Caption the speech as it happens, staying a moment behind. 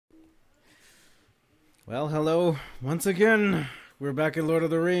Well, hello, once again. We're back in Lord of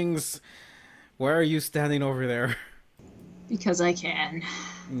the Rings. Why are you standing over there? Because I can.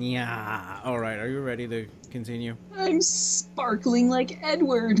 Yeah. Alright, are you ready to continue? I'm sparkling like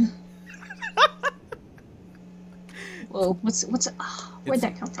Edward. Whoa, where'd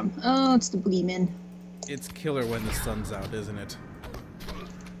that come from? Oh, it's the boogeyman. It's killer when the sun's out, isn't it?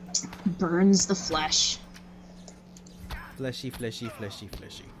 Burns the flesh. Fleshy, fleshy, fleshy,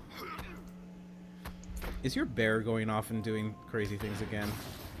 fleshy. Is your bear going off and doing crazy things again?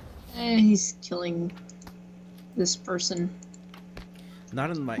 He's killing this person. Not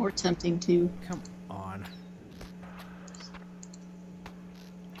in my... Or attempting to. Come on.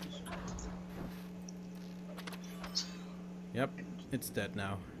 Yep, it's dead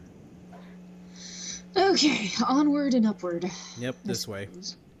now. Okay, onward and upward. Yep, this way.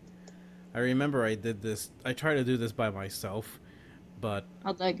 I remember I did this. I tried to do this by myself, but...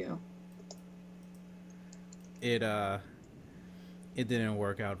 How'd that go? It didn't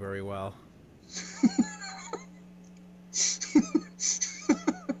work out very well.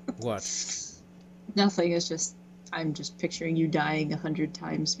 What? Nothing, it's just... I'm just picturing you dying 100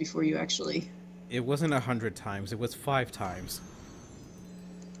 times before you actually... It wasn't 100 times, it was 5 times.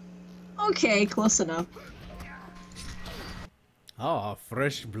 Okay, close enough. Ah,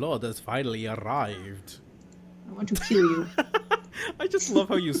 fresh blood has finally arrived. I want to kill you. I just love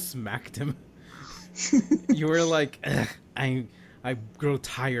how you smacked him. You were like, ugh, I grow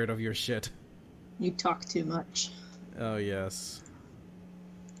tired of your shit. You talk too much. Oh, yes.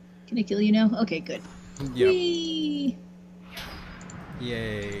 Can I kill you now? Okay, good. Yep. Whee!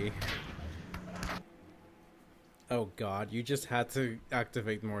 Yay. Oh god, you just had to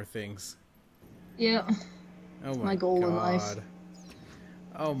activate more things. Yeah. Oh my goal in life.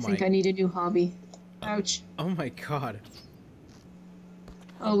 Oh my... I think I need a new hobby. Ouch. Oh my god.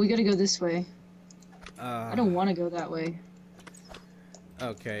 Oh, we gotta go this way. I don't want to go that way.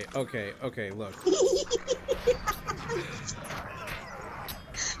 Okay, look.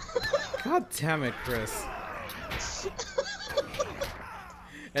 God damn it, Chris.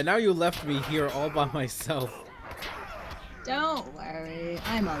 And now you left me here all by myself. Don't worry,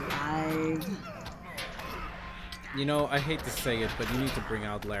 I'm alive. You know, I hate to say it, but you need to bring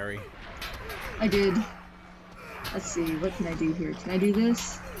out Larry. I did. Let's see, what can I do here? Can I do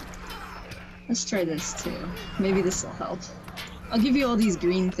this? Let's try this too. Maybe this will help. I'll give you all these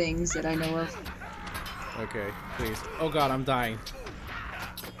green things that I know of. Okay, please. Oh god, I'm dying.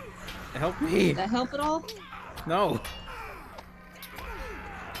 Help me! Did that help at all? No!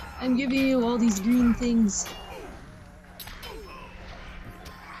 I'm giving you all these green things.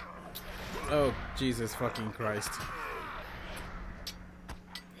 Oh, Jesus fucking Christ.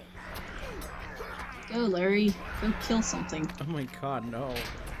 Go, Larry. Go kill something. Oh my god, no.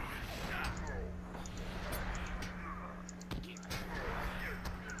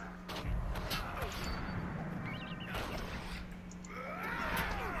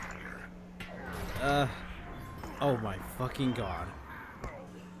 Oh my fucking god.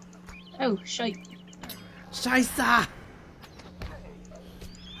 Oh, shite. Scheisse!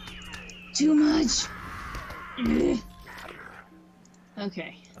 Too much! Ugh.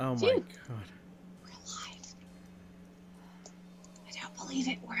 Okay. Oh my Phew. god. We're alive. I don't believe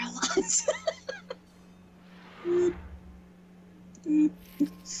it, we're alive.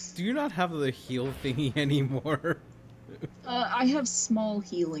 Do you not have the heal thingy anymore? I have small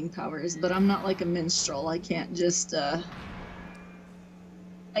healing powers, but I'm not like a minstrel. I can't just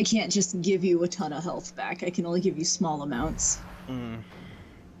give you a ton of health back. I can only give you small amounts.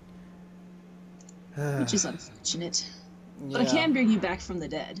 Which is unfortunate. Yeah. But I can bring you back from the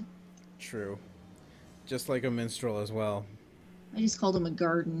dead. True. Just like a minstrel as well. I just called him a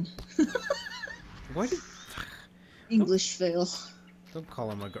garden. What? English fail. Don't call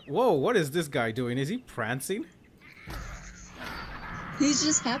him a Whoa, what is this guy doing? Is he prancing? He's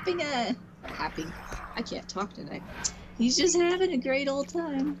just happy. I can't talk today. He's just having a great old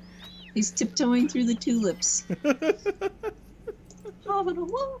time. He's tiptoeing through the tulips. Having a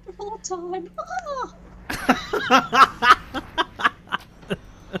wonderful time. Ah!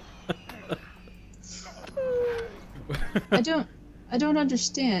 I don't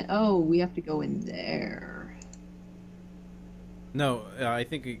understand. Oh, we have to go in there. No, I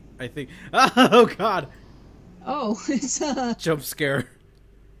think. Oh god! Oh, it's Jump scare.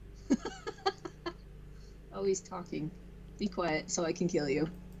 Oh, he's talking. Be quiet so I can kill you.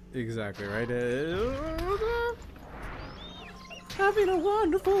 Exactly, right? Having a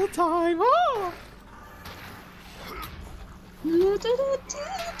wonderful time. Oh!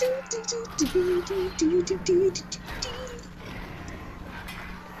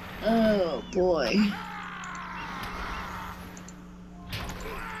 Oh boy.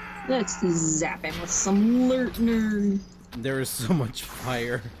 Let's zap him with some Lurtner. There is so much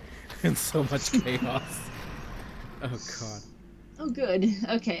fire and so much chaos. Oh god. Oh, good.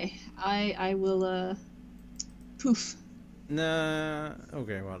 Okay, I will poof. Nah.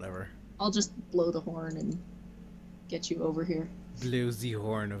 Okay, whatever. I'll just blow the horn and get you over here. Blows the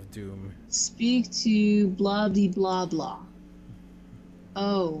horn of doom. Speak to blah de blah blah.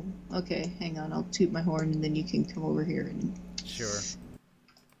 Oh, okay. Hang on. I'll toot my horn and then you can come over here and. Sure.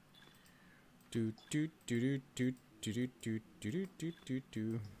 Do do do do do do do do do do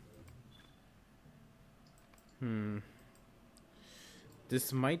do.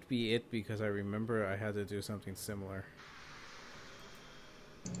 This might be it because I remember I had to do something similar.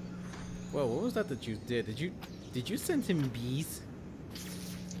 Whoa, what was that you did? Did you send him bees?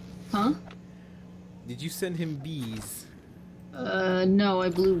 Huh? Did you send him bees? No, I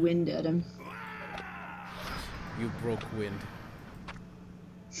blew wind at him. You broke wind.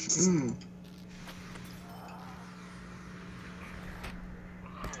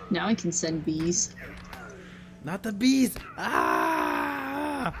 Now I can send bees. Not the bees!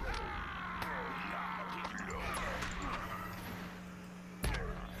 Ah!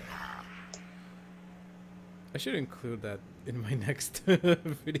 I should include that in my next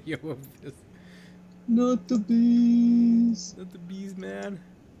video of this. Not the bees. Not the bees, man.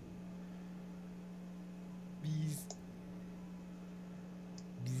 Bees.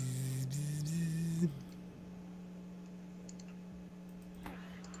 Bees, bees, bees.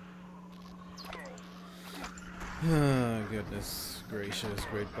 Oh, goodness gracious,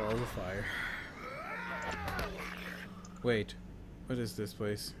 great balls of fire. Wait, what is this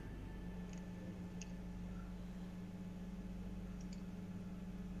place?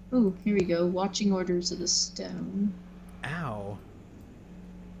 Oh, here we go. Watching orders of the stone. Ow.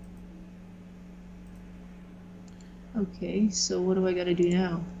 Okay, so what do I gotta do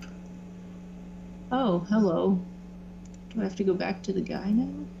now? Oh, hello. Do I have to go back to the guy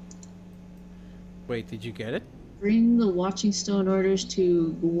now? Wait, did you get it? Bring the watching stone orders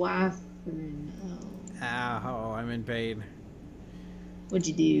to Guathrin. Oh. Ow, I'm in pain. What'd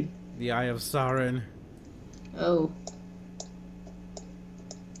you do? The Eye of Sauron. Oh.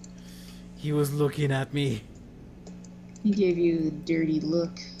 He was looking at me. He gave you the dirty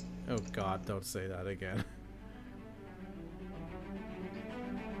look. Oh god, don't say that again.